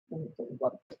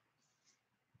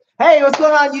Hey, what's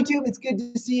going on, YouTube? It's good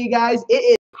to see you guys. It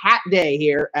is Hat Day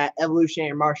here at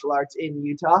Evolutionary Martial Arts in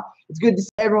Utah. It's good to see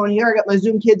everyone here. I got my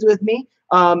Zoom kids with me.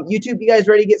 YouTube, you guys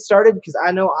ready to get started? Because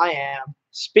I know I am.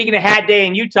 Speaking of Hat Day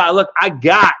in Utah, look, I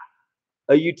got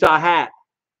a Utah hat.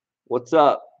 What's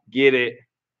up? Get it?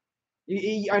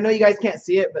 I know you guys can't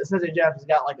see it, but Sensei Jeff has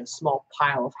got like a small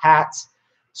pile of hats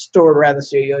stored around the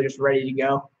studio, just ready to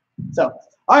go. So,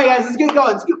 all right, guys, let's get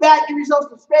going. Scoot back, give yourself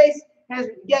some space, hands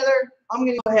together. I'm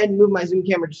going to go ahead and move my Zoom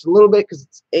camera just a little bit because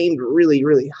it's aimed really,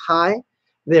 really high.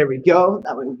 There we go.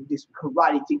 That way we can do some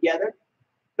karate together.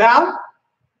 Bow.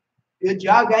 Good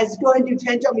job, guys. Let's go ahead and do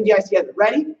 10 jumping jacks together.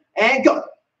 Ready? And go.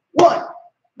 1,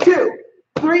 2,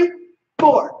 3,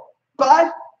 4,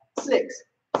 5, 6,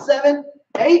 7,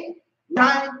 8,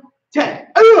 9, 10.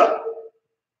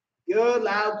 Good,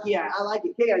 loud key. I like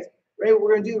it. Okay, guys. Ready? What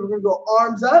we're going to do, we're going to go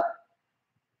arms up,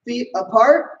 feet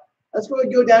apart. Let's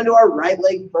go down to our right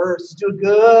leg first. Let's do a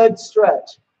good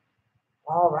stretch.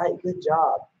 All right, good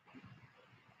job.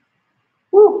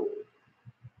 Woo.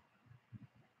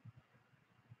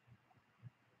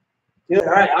 Good.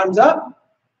 All right, arms up.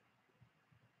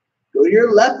 Go to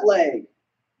your left leg.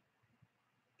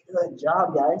 Good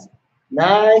job, guys.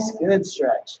 Nice, good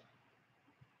stretch.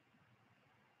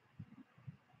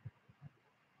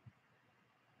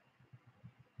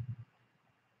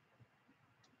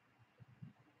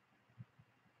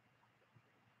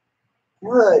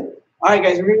 Good. All right,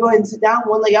 guys, we're going to go ahead and sit down,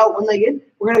 one leg out, one leg in.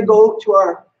 We're going to go to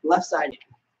our left side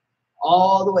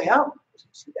all the way out.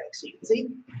 Scoot back so you can see.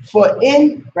 Foot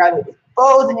in, grab it with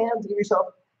both hands, give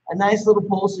yourself a nice little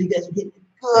pull so you guys are getting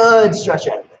a good stretch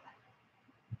out of it.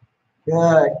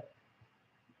 Good.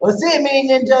 Let's see it, mini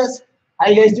ninjas.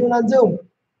 How you guys doing on Zoom?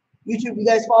 YouTube, you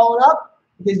guys following up?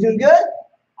 You guys doing good?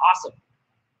 Awesome.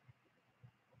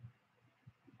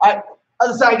 All right,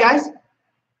 other side, guys.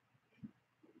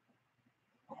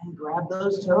 And grab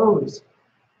those toes.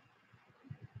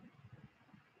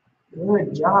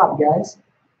 Good job, guys.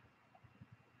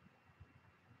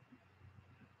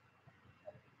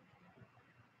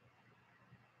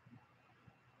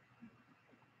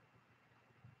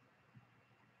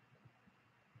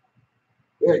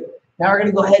 Good. Now we're going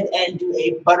to go ahead and do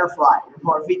a butterfly.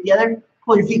 Pull your feet together.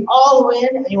 Pull your feet all the way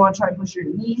in, and you want to try and push your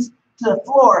knees to the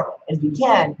floor. And if you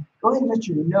can, go ahead and touch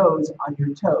your nose on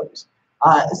your toes.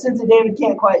 Since David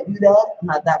can't quite do that, I'm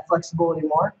not that flexible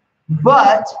anymore.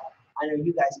 But I know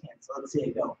you guys can, so let's see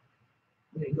it go.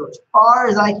 I'm going to go as far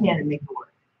as I can and make it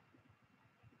work.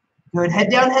 Good.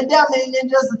 Head down, mini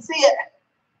ninjas. Let's see it.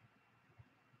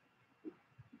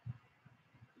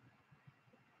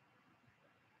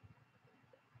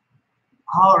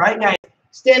 All right, guys.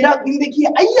 Stand up. Give me the key.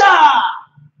 Ayah!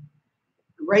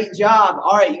 Great job.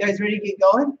 All right, you guys ready to get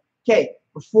going? Okay,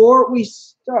 before we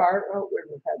start, oh, where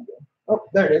did my pad go? Oh,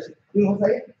 there it is. Give me 1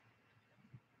 second.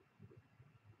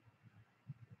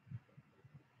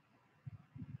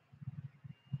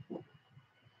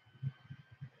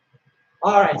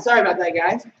 All right, sorry about that,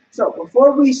 guys. So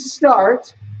before we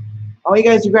start, I want you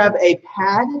guys to grab a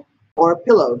pad or a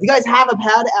pillow. If you guys have a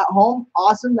pad at home,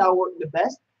 awesome. That'll work the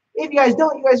best. If you guys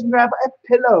don't, you guys can grab a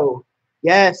pillow.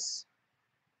 Yes.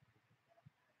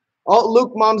 Oh,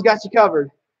 Luke, Mom's got you covered.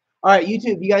 All right,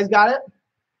 YouTube, you guys got it?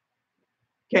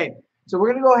 Okay, so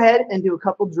we're going to go ahead and do a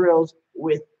couple drills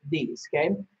with these,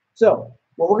 okay? So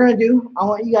what we're going to do, I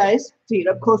want you guys to get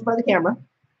up close by the camera.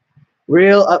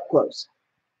 Real up close.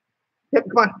 Yep,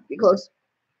 come on, get close.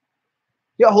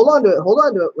 Yeah, hold on to it. Hold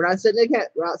on to it. We're not sitting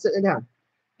it down.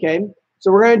 Okay,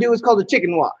 so we're going to do what's called a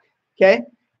chicken walk, okay?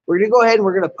 We're going to go ahead and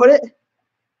we're going to put it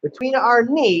between our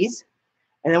knees.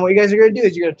 And then what you guys are going to do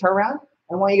is you're going to turn around.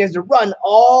 I want you guys to run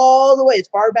all the way as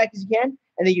far back as you can.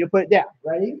 And then you're going to put it down.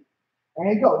 Ready?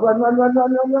 And go. Run.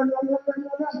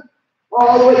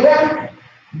 All the way down.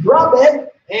 Drop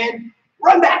it. And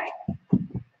run back.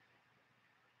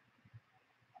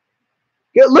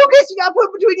 Good. Lucas, you got to put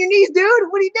it between your knees, dude.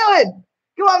 What are you doing?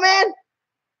 Come on, man.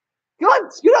 Come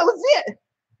on. Scoot up. Let's see it.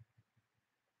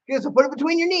 Good. So put it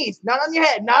between your knees. Not on your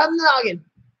head. Not on the noggin.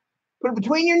 Put it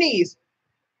between your knees.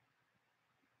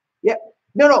 Yep.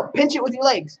 No. Pinch it with your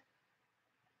legs.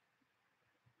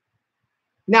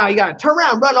 Now you got to turn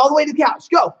around, run all the way to the couch.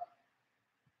 Go.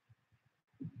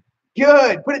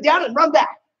 Good. Put it down and run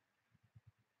back.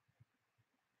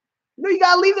 No, you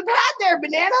got to leave the pad there,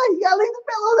 banana. You got to leave the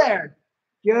pillow there.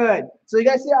 Good. So you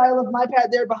guys see how I left my pad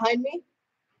there behind me?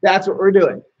 That's what we're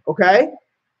doing. Okay?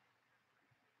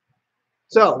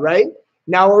 So, right?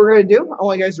 Now what we're going to do, I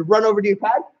want you guys to run over to your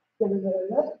pad.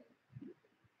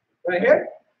 Right here.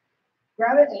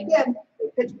 Grab it, and again,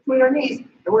 pitch between our knees,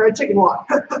 and we're going to chicken walk.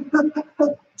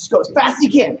 Just go as fast as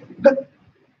you can.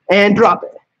 And drop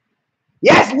it.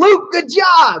 Yes, Luke, good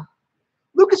job.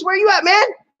 Lucas, where you at, man?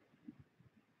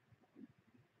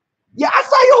 Yeah, I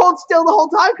saw you hold still the whole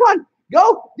time. Come on,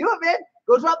 go, do it, man.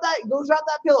 Go drop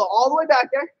that pillow all the way back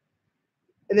there.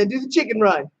 And then do the chicken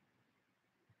run.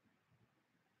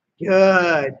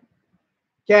 Good.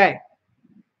 Okay.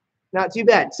 Not too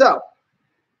bad. So,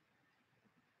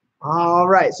 all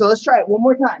right. So let's try it one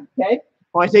more time, okay?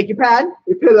 I want to take your pad,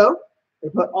 your pillow,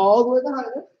 and put all the way behind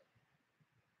us.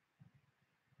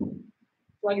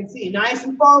 So I can see you nice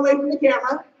and far away from the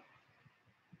camera.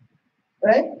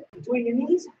 Right? Between your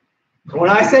knees. And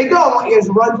when I say go, I want you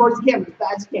to run towards the camera as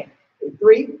fast as you can. In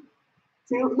 3,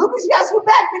 2, Lucas, you guys go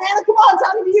back. Banana, come on, it's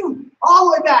on to you. All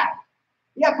the way back.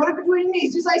 Yeah, put it between your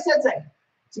knees, just like Sensei.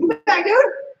 So get back, dude.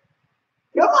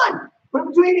 Come on. Put it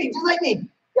between your knees, just like me.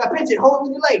 You gotta pinch it, hold it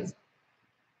with your legs.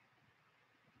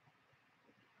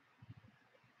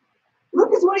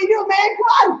 Lucas, what are you doing, man?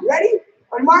 Come on. Ready?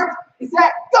 On your mark, get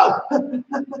set, go.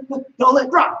 Don't let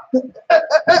it drop.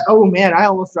 Oh, man, I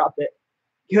almost dropped it.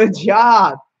 Good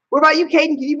job. What about you,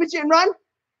 Caden? Can you pitch it and run?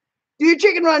 Do your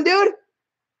chicken run, dude.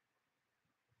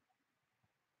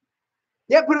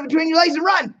 Yep, put it between your legs and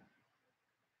run.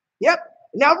 Yep.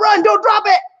 Now run, don't drop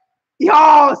it.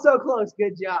 Oh, so close.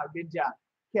 Good job. Good job.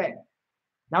 Okay.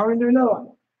 Now we're going to do another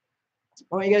one.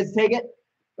 I want you guys to take it,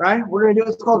 right? We're going to do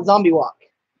what's called a zombie walk.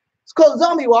 It's called a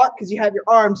zombie walk because you have your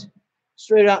arms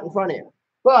straight out in front of you.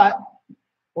 But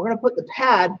we're going to put the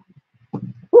pad,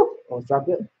 almost dropped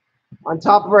it, on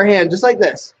top of our hand, just like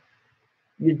this.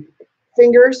 Your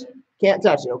fingers can't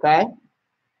touch it, okay?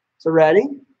 So ready?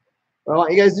 What I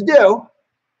want you guys to do,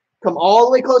 come all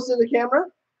the way close to the camera.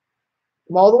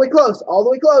 Come all the way close, all the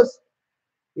way close.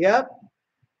 Yep.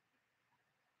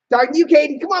 Talking to you,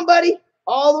 Caden. Come on, buddy.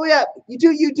 All the way up. You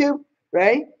too, YouTube.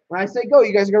 Ready? When I say go,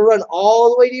 you guys are going to run all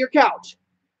the way to your couch.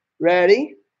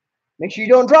 Ready? Make sure you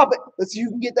don't drop it. Let's see who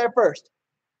can get there first.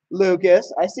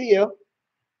 Lucas, I see you.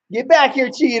 Get back here,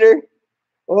 cheater.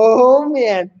 Oh,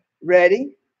 man.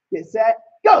 Ready? Get set.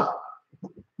 Go.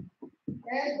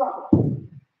 And drop it.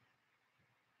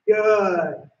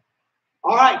 Good.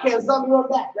 All right, okay, let's zombie run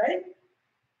back. Ready?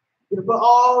 You're going to put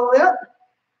all the way up.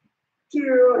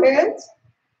 2 hands.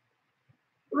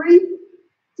 3,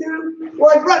 2,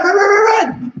 1.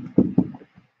 Run.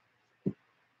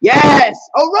 Yes.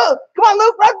 Oh, run. Come on,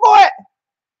 Luke. Run for it.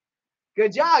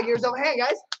 Good job. Give yourself a hand,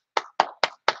 guys.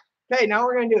 Okay, now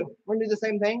we're going to do the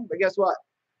same thing, but guess what?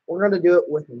 We're going to do it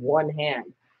with one hand.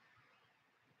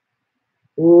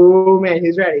 Oh, man,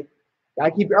 who's ready? Got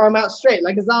to keep your arm out straight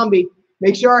like a zombie.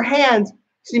 Make sure our hands,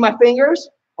 see my fingers?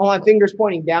 I want my fingers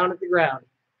pointing down at the ground.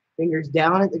 Fingers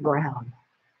down at the ground.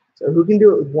 So who can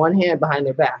do it with one hand behind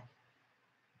their back?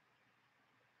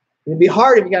 It'd be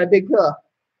hard if you got a big pillow.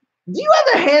 Do you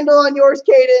have a handle on yours,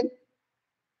 Caden?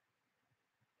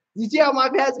 You see how my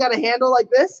pad's got a handle like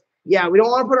this? Yeah, we don't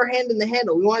want to put our hand in the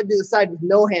handle. We want to do the side with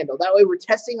no handle. That way we're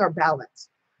testing our balance.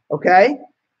 Okay?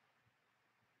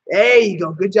 There you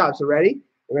go. Good job. So ready?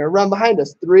 We're going to run behind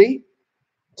us. 3,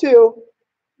 2,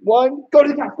 1. Go to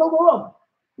the couch. Go.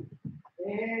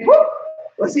 And whoop.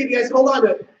 Let's see if you guys hold on to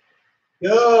it.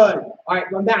 Good. All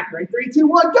right, run back. Ready? 3, 2,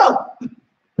 1, go.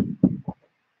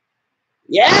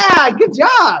 Yeah, good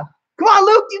job. Come on,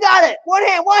 Luke, you got it. One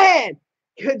hand.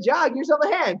 Good job. Give yourself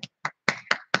a hand.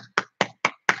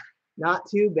 Not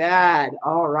too bad.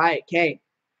 All right, okay.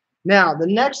 Now, the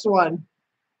next one,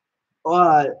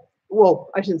 well,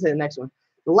 I shouldn't say the next one.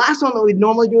 The last one that we'd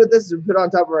normally do with this is we put it on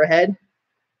top of our head.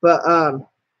 But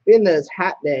being that it's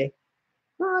hat day,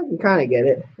 I can kind of get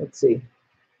it. Let's see.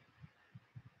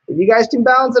 If you guys can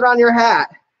balance it on your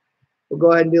hat, we'll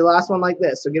go ahead and do the last one like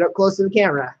this. So get up close to the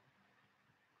camera.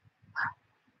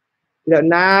 Get up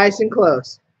nice and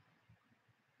close.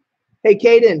 Hey,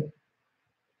 Caden,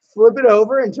 flip it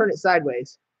over and turn it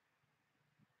sideways.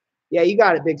 Yeah, you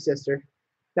got it, big sister.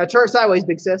 Now turn it sideways,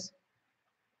 big sis.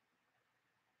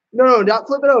 No, don't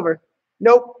flip it over.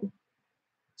 Nope.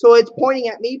 So it's pointing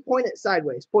at me. Point it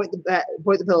sideways. Point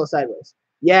the pillow sideways.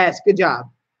 Yes, good job.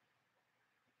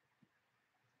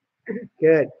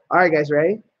 Good. All right, guys,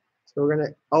 ready? So we're gonna.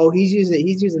 Oh, he's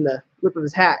using the flip of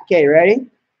his hat. Okay, ready?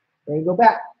 Then go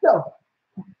back. Go.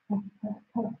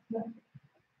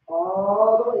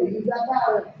 All the way. Use that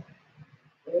balance.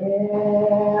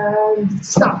 And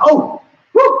stop. Oh,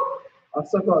 whoo! Oh,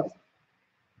 so close.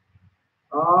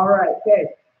 All right. Okay.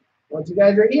 Once you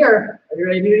guys are here, are you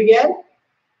ready to do it again?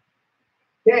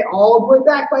 Okay, all the way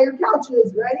back by your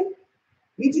couches. Ready?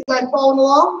 You two guys following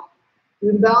along?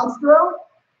 Do the balance throw.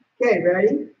 Okay,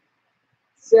 ready?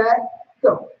 Set,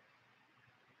 go.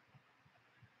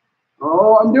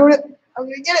 Oh, I'm doing it. I'm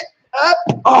going to get it. Up.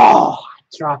 Oh,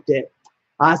 I dropped it.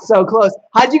 So close.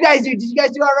 How'd you guys do? Did you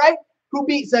guys do all right? Who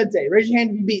beat Sensei? Raise your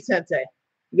hand if you beat Sensei.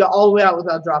 You got all the way out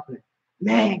without dropping it.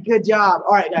 Man, good job.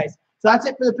 All right, guys. So that's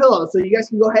it for the pillows. So you guys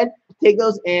can go ahead, take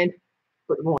those, and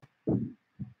put them on.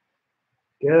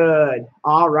 Good.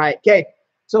 All right. Okay.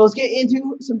 So let's get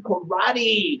into some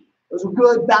karate. Those are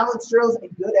good balance drills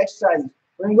and good exercises.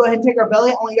 We're going to go ahead and take our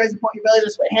belly. I want you guys to point your belly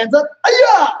this way. Hands up.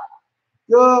 Aya!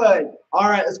 Good. All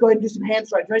right. Let's go ahead and do some hand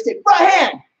strikes. Ready? Say front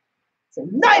hand. Say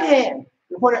right hand.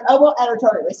 You're pointing our elbow at our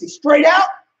target. Let's say straight out.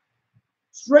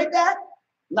 Straight back.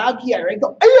 Loud ki. Ready?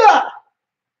 Go. Aya!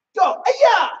 Go.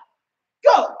 Aya!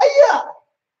 Go. Aya!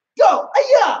 Go.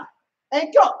 Aya!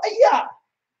 And go. Aya!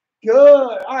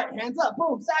 Good. All right. Hands up.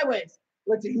 Boom. Sideways.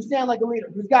 Let's see. Who's standing like a leader?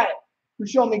 Who's got it? Who's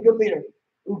showing me a good leader?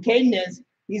 Ooh, Caden is.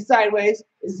 He's sideways.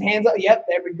 His hands up. Yep.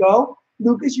 There we go.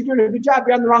 Lucas, you're doing a good job.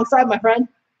 You're on the wrong side, my friend.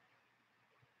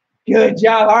 Good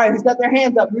job. All right. Who's got their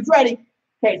hands up? Who's ready?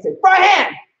 Okay. Say front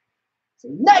hand. Say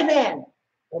knife hand.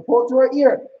 We'll pull it to our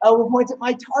ear. Elbow points at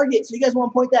my target. So you guys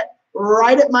want to point that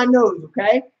right at my nose,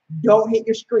 okay? Don't hit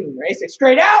your screen. Ready? Say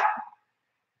straight out.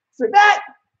 Straight back.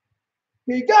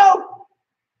 Here you go.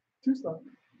 Too slow.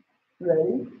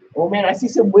 Ready? Oh, man, I see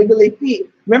some wiggly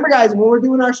feet. Remember, guys, when we're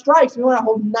doing our strikes, we want to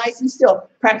hold nice and still.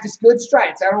 Practice good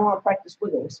strikes. I don't want to practice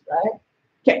wiggles, right?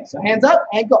 Okay, so hands up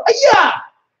and go. Aya!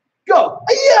 Go.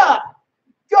 Aya!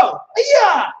 Go.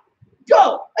 Aya!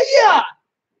 Go. Aya!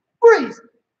 Freeze.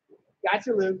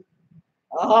 Gotcha, Luke.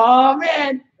 Oh,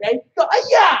 man. Ready? Go.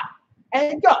 Aya!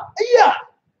 And go. Aya!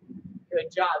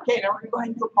 Good job. Okay, now we're going to go ahead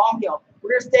and do a palm heel.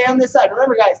 We're going to stay on this side.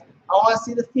 Remember, guys, I don't want to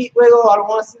see the feet wiggle. I don't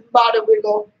want to see the body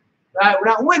wiggle. Right? We're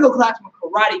not in wiggle class. We're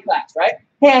karate class, right?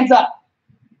 Hands up.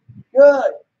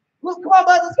 Good. Luke, come on,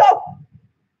 bud. Let's go.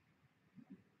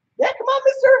 Yeah, come on,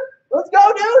 mister. Let's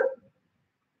go, dude.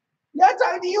 Yeah, I'm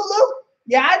talking to you, Luke.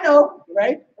 Yeah, I know.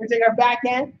 Right? We're going to take our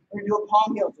backhand. We're going to do a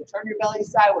palm heel. So turn your belly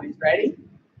sideways. Ready?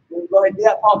 We're going to go ahead and do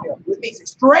that palm heel. With me, say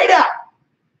straight up.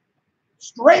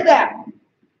 Straight back.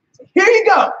 So here you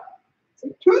go. Say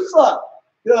too slow.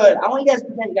 Good. I want you guys to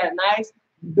pretend you got a nice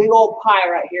big old pie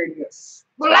right here. You go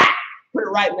splat. Put it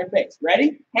right in their face.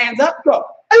 Ready? Hands up. Go.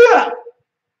 Aya!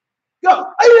 Go.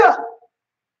 Aya!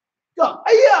 Go.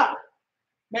 Aya!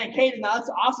 Man, Caden, that's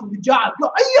awesome. Good job.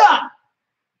 Go. Aya!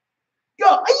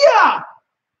 Go. Aya!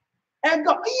 And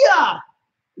go. Aya!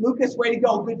 Lucas, way to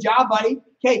go. Good job, buddy.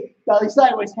 Okay, belly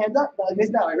sideways. Hands up. Belly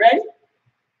face that way. Ready?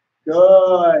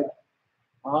 Good.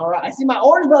 All right. I see my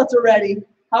orange belts are ready.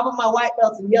 How about my white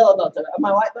belts and yellow belts? Are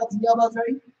my white belts and yellow belts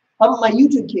ready? How about my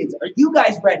YouTube kids? Are you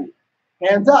guys ready?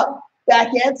 Hands up.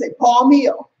 Backhand, say palm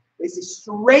heel. They say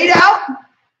straight out,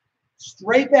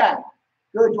 straight back.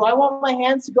 Good. Do I want my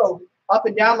hands to go up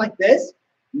and down like this?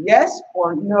 Yes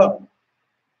or no?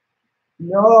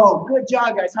 No. Good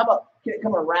job, guys. How about, can it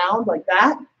come around like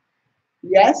that?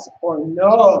 Yes or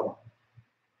no?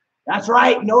 That's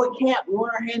right. No, it can't. We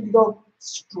want our hand to go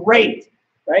straight.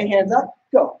 Right? Hands up.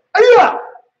 Go. Aya!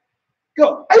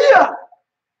 Go. Aya!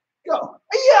 Go.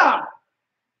 Aya!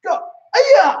 Go.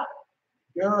 Aya!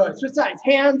 Good. Switch sides.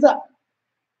 Hands up.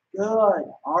 Good.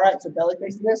 All right. So belly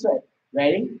facing this way.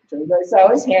 Ready? Turn your belly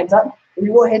sideways. Hands up. We're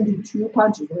going to go ahead and do two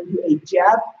punches. We're going to do a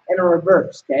jab and a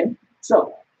reverse. Okay?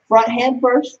 So front hand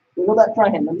first. Wiggle that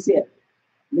front hand. Let me see it.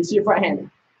 Let me see your front hand.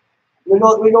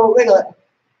 Wiggle it, wiggle it, wiggle it.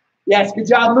 Yes. Good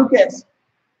job, Lucas.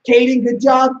 Caden, good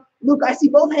job. Luke, I see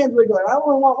both hands wiggling. I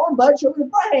only want one, bud. Show me the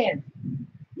front hand.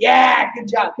 Yeah. Good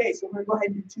job. Okay. So we're going to go ahead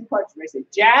and do two punches. We're going to say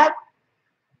jab,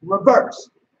 reverse.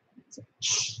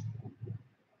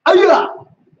 Aya!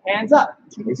 Hands up.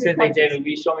 Hey, David, will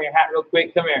you show me your hat real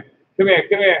quick? Come here. Come here.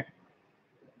 Come here.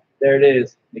 There it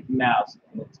is. Mickey Mouse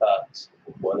and the tux.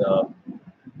 What up?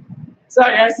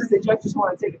 Sorry, guys. Since the judge just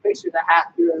want to take a picture of the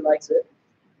hat. He really likes it.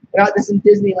 I got this in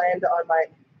Disneyland on my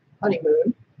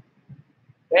honeymoon.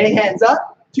 Ready? Hands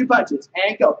up. Two punches.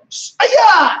 And go.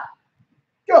 Aya!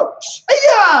 Go.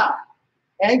 Aya!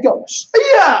 And go.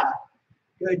 Aya!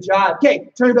 Good job.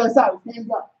 Okay. Turn your belly sideways. Hands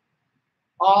up.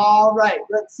 All right,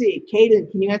 let's see.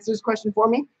 Caden, can you answer this question for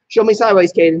me? Show me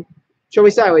sideways, Caden. Show me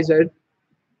sideways, dude.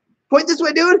 Point this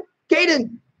way, dude.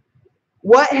 Caden,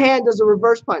 what hand does a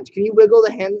reverse punch? Can you wiggle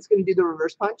the hand that's going to do the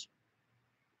reverse punch?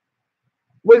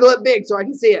 Wiggle it big so I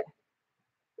can see it.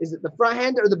 Is it the front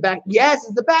hand or the back? Yes,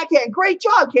 it's the back hand. Great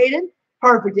job, Caden.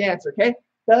 Perfect answer, okay?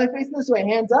 Belly facing this way,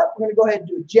 hands up. We're going to go ahead and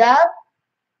do a jab,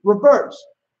 reverse.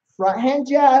 Front hand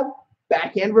jab,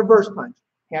 back hand reverse punch.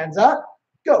 Hands up.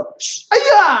 Go.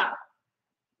 Aya!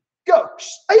 Go.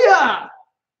 Aya!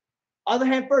 Other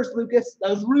hand first, Lucas.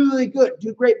 That was really good.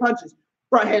 Do great punches.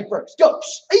 Front hand first. Go.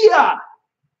 Aya!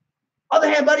 Other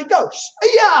hand, buddy. Go.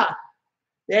 Aya!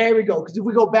 There we go. Because if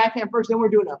we go backhand first, then we're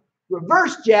doing a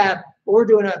reverse jab, or we're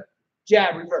doing a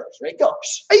jab, reverse. Right? Go.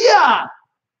 Yeah.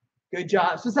 Good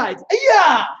job. Switch sides.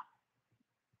 Yeah.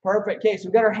 Perfect. Okay, so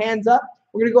we got our hands up.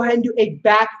 We're going to go ahead and do a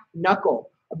back knuckle.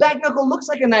 A back knuckle looks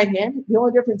like a knife hand. The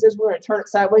only difference is we're going to turn it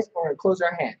sideways and we're going to close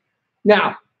our hand.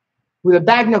 Now, with a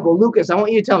back knuckle, Lucas, I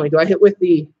want you to tell me, do I hit with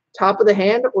the top of the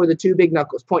hand or the two big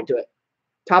knuckles? Point to it.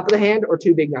 Top of the hand or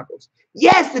two big knuckles?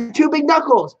 Yes, the two big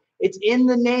knuckles. It's in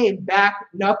the name, back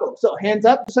knuckle. So hands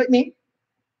up, just like me.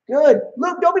 Good.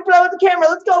 Luke, don't be playing with the camera.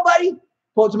 Let's go, buddy.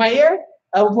 Pull it to my ear.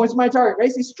 I will point to my target.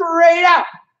 Ready? See, straight out.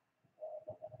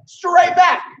 Straight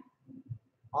back.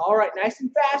 All right, nice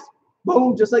and fast.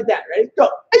 Boom, just like that. Ready? Go.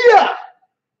 Yeah.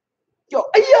 Go.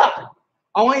 Yeah.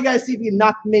 I want you guys to see if you can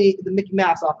knock the Mickey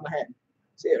Mouse off my head.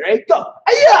 See it, ready? Go.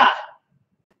 Yeah.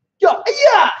 Go.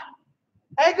 Yeah.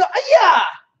 And go. Yeah.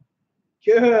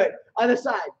 Good. Other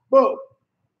side. Boom.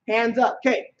 Hands up.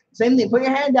 Okay. Same thing. Put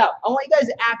your hand out. I want you guys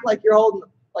to act like you're holding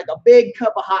like a big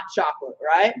cup of hot chocolate,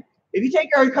 right? If you take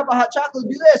your cup of hot chocolate,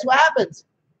 do this. What happens?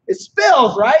 It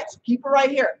spills, right? So keep it right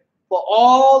here. Pull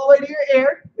all the way to your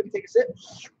ear. Maybe take a sip.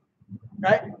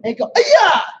 Right? And go.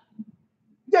 Yeah.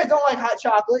 You guys don't like hot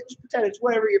chocolate. Just pretend it's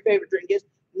whatever your favorite drink is.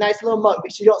 Nice little mug.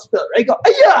 Make sure you don't spill it. Ready? Go.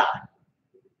 Yeah.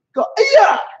 Go.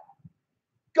 Yeah.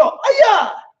 Go.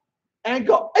 Yeah. And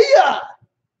go. Yeah.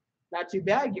 Not too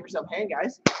bad. Give yourself a hand,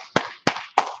 guys.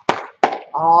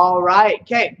 All right.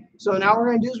 Okay. So now what we're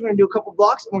going to do is we're going to do a couple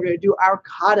blocks and we're going to do our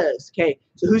katas. Okay.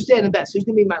 So who's staying the best? Who's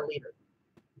going to be my leader?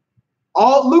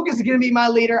 Lucas is going to be my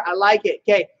leader. I like it.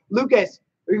 Okay. Lucas,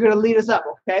 you're going to lead us up.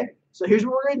 Okay. So here's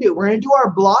what we're going to do. We're going to do our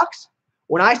blocks.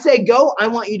 When I say go, I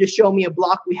want you to show me a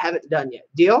block we haven't done yet.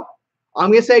 Deal? I'm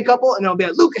going to say a couple, and I'll be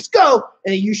like, Lucas, go!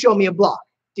 And then you show me a block.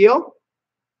 Deal?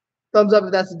 Thumbs up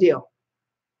if that's the deal.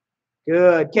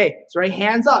 Good. Okay. So right,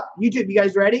 hands up. YouTube, you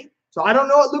guys ready? So I don't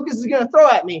know what Lucas is going to throw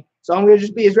at me, so I'm going to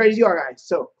just be as ready as you are, guys.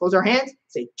 So close our hands.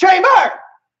 Say, chamber!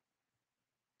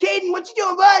 Caden, what you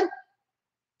doing, bud?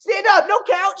 Stand up. No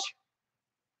couch.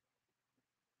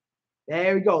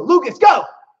 There we go. Lucas, go!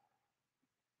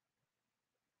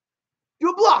 Do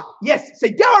a block. Yes.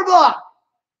 Say downward block.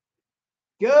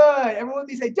 Good. Everyone with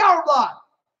me say downward block.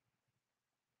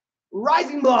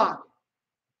 Rising block.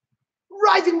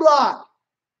 Rising block.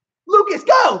 Lucas,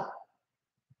 go.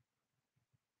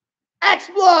 X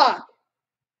block.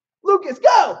 Lucas,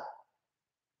 go.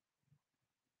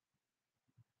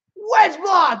 Wedge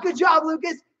block. Good job,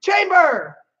 Lucas.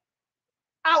 Chamber.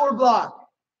 Hour block.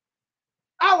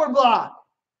 Hour block.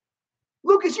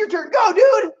 Lucas, your turn. Go,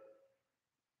 dude.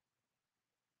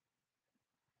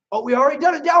 Oh, we already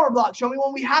done a downward block. Show me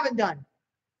one we haven't done.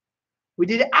 We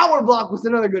did an hour block was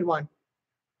another good one.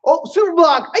 Oh, super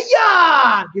block.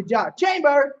 Yeah, good job.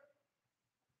 Chamber.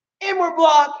 Inward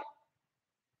block.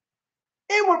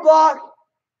 Inward block.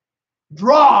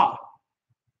 Draw.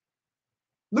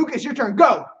 Lucas, your turn.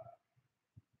 Go.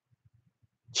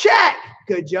 Check.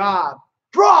 Good job.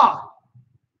 Draw.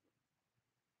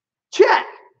 Check.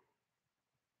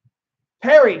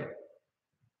 Parry.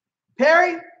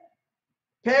 Parry.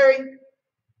 Parry.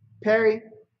 Parry.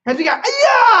 Hands we got.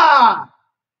 Yeah!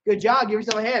 Good job. Give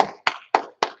yourself a hand.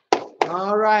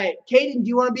 All right. Caden, do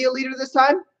you want to be a leader this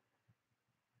time?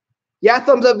 Yeah,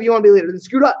 thumbs up if you want to be a leader. Then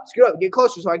scoot up. Scoot up. Get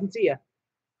closer so I can see you.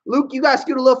 Luke, you got to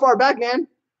scoot a little far back, man.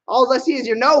 All I see is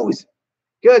your nose.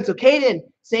 Good. So, Caden,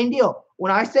 same deal.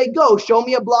 When I say go, show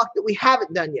me a block that we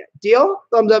haven't done yet. Deal?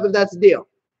 Thumbs up if that's the deal.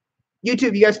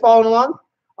 YouTube, you guys following along?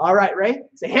 All right, Ray.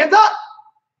 Say hands up.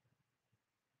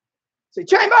 Say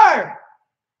chamber.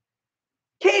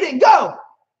 Caden, go.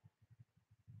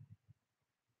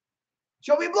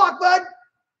 Show me a block, bud.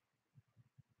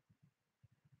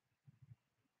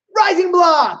 Rising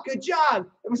block. Good job.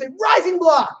 Everyone say rising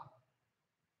block.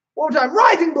 One more time.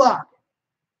 Rising block.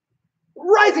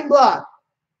 Rising block.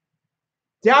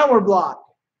 Downward block.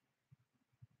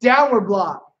 Downward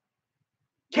block.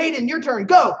 Caden, your turn.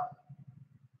 Go.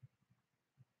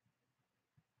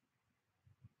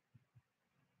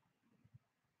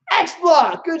 X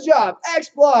block. Good job. X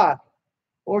block.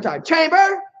 One more time.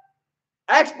 Chamber.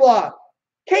 X block.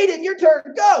 Caden, your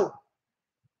turn. Go.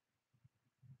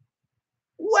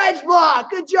 Wedge block.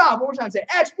 Good job. One more time. Say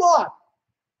X block.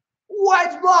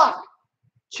 Wedge block.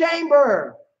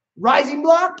 Chamber. Rising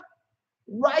block.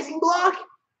 Rising block.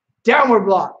 Downward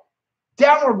block.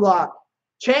 Downward block.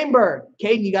 Chamber.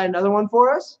 Caden, you got another one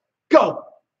for us? Go.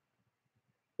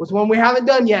 What's one we haven't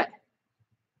done yet?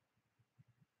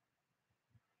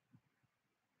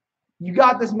 You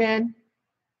got this, man.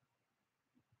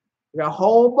 We got a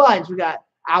whole bunch. We got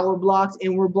hour blocks,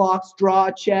 inward blocks,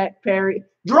 draw, check, parry.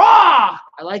 Draw!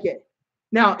 I like it.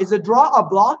 Now, is a draw a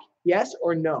block? Yes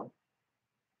or no?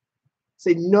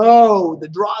 Say no. The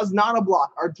draw is not a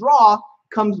block. Our draw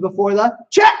comes before the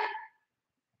check.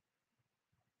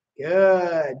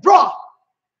 Good. Draw.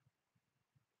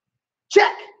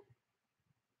 Check.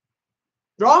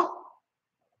 Draw.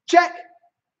 Check.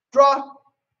 Draw.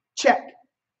 Check.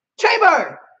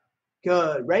 Chamber.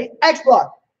 Good. Right? X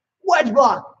block. Wedge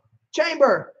block.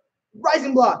 Chamber.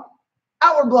 Rising block.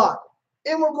 Outward block.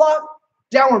 Inward block.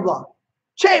 Downward block.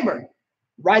 Chamber.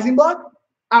 Rising block.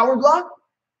 Outward block.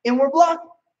 Inward block.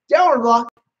 Downward block.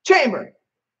 Chamber.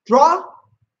 Draw.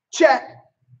 Check.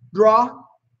 Draw.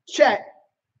 Check.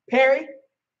 Parry.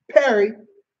 Parry.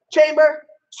 Chamber.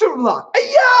 Super block.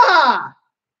 Ayah!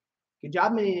 Good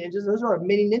job, mini ninjas. Those are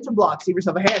mini ninja blocks. Give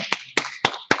yourself a hand.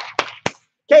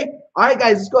 Okay. All right,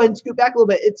 guys. Let's go ahead and scoot back a little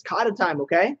bit. It's kata time,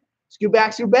 okay? Scoot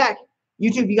back, scoot back.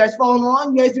 YouTube, you guys following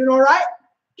along? You guys doing all right?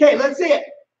 Okay, let's see it.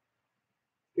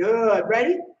 Good.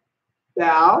 Ready?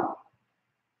 Bow.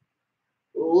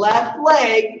 Left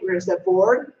leg. We're going to step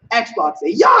forward. X block.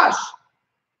 Say, Yosh!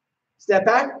 Step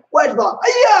back. Wedge block.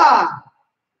 Ayah!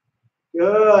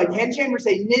 Good. Hand chamber.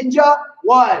 Say, ninja.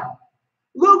 1.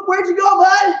 Luke, where'd you go,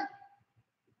 bud?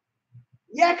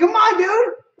 Yeah, come on,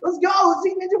 dude. Let's go. Let's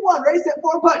see ninja 1. Ready, step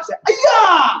forward, punch. Say,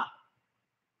 Ayah!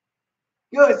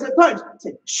 Good. Step punch.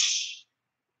 Say, shh.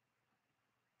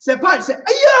 Step punch. Say,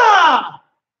 Ayah!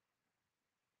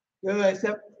 Good.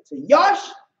 Step. Say, Yosh.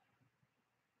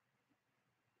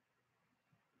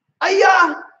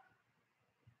 Ayah!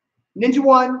 Ninja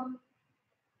 1.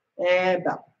 And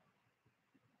bow.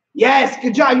 Yes,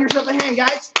 good job. Give yourself a hand,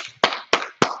 guys.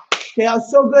 Okay, that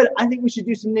was so good. I think we should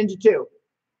do some ninja 2.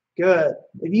 Good.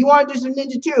 If you want to do some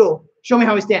ninja 2, show me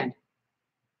how we stand.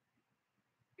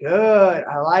 Good.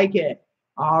 I like it.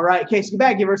 All right. Okay, so get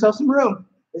back. Give ourselves some room.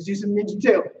 Let's do some ninja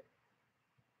 2.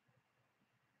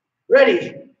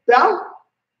 Ready? Bow.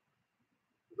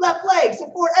 Left leg.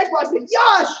 Step forward. X block. Say,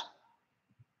 Yosh!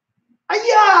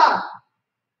 Ayah!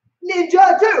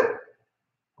 Ninja 2.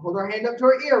 Hold our hand up to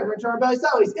our ear. We're going to turn our belly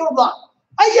sideways. Inward block.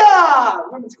 Ayah!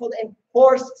 Remember, it's called a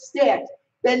horse stance.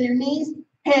 Bend your knees,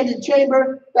 hand in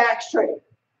chamber, back straight.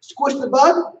 Squish the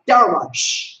bug, downward block.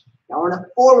 Shh. Now we're in a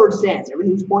forward stance.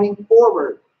 Everything's pointing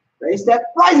forward. Ready, step,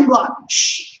 rising block.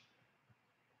 Shh.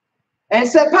 And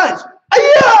step punch.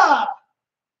 Ayah!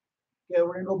 Okay,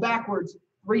 we're going to go backwards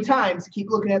 3 times.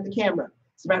 Keep looking at the camera.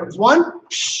 So backwards. 1.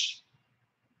 Shh.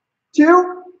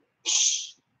 2.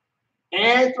 Shh.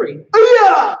 And 3.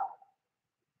 Ayah!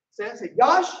 Say,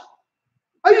 Yosh.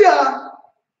 Ayah!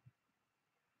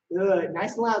 Good.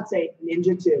 Nice and loud. Say,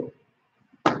 ninja 2.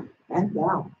 And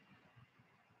down.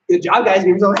 Good job, guys.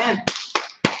 Give yourself a hand.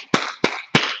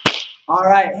 All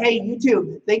right. Hey,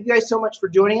 YouTube. Thank you guys so much for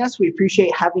joining us. We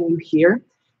appreciate having you here.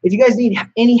 If you guys need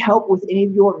any help with any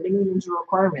of your mini ninja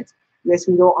requirements, you guys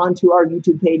can go onto our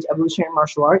YouTube page, Evolutionary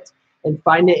Martial Arts, and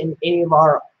find it in any of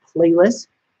our playlists,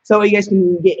 so you guys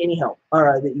can get any help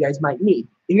that you guys might need.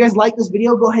 If you guys like this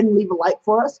video, go ahead and leave a like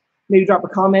for us. Maybe drop a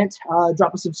comment,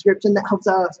 drop a subscription. That helps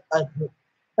us.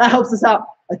 That helps us out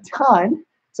a ton.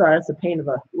 Sorry, that's the pain of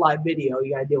a live video.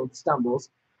 You gotta deal with stumbles.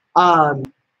 And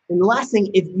the last thing,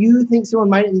 if you think someone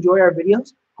might enjoy our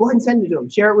videos, go ahead and send it to them.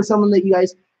 Share it with someone that you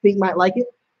guys think might like it.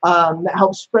 That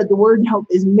helps spread the word and help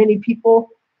as many people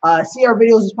see our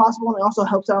videos as possible, and it also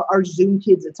helps out our Zoom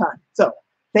kids a ton. So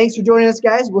thanks for joining us,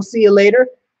 guys. We'll see you later.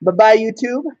 Bye-bye,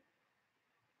 YouTube.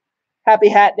 Happy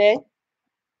Hat Day.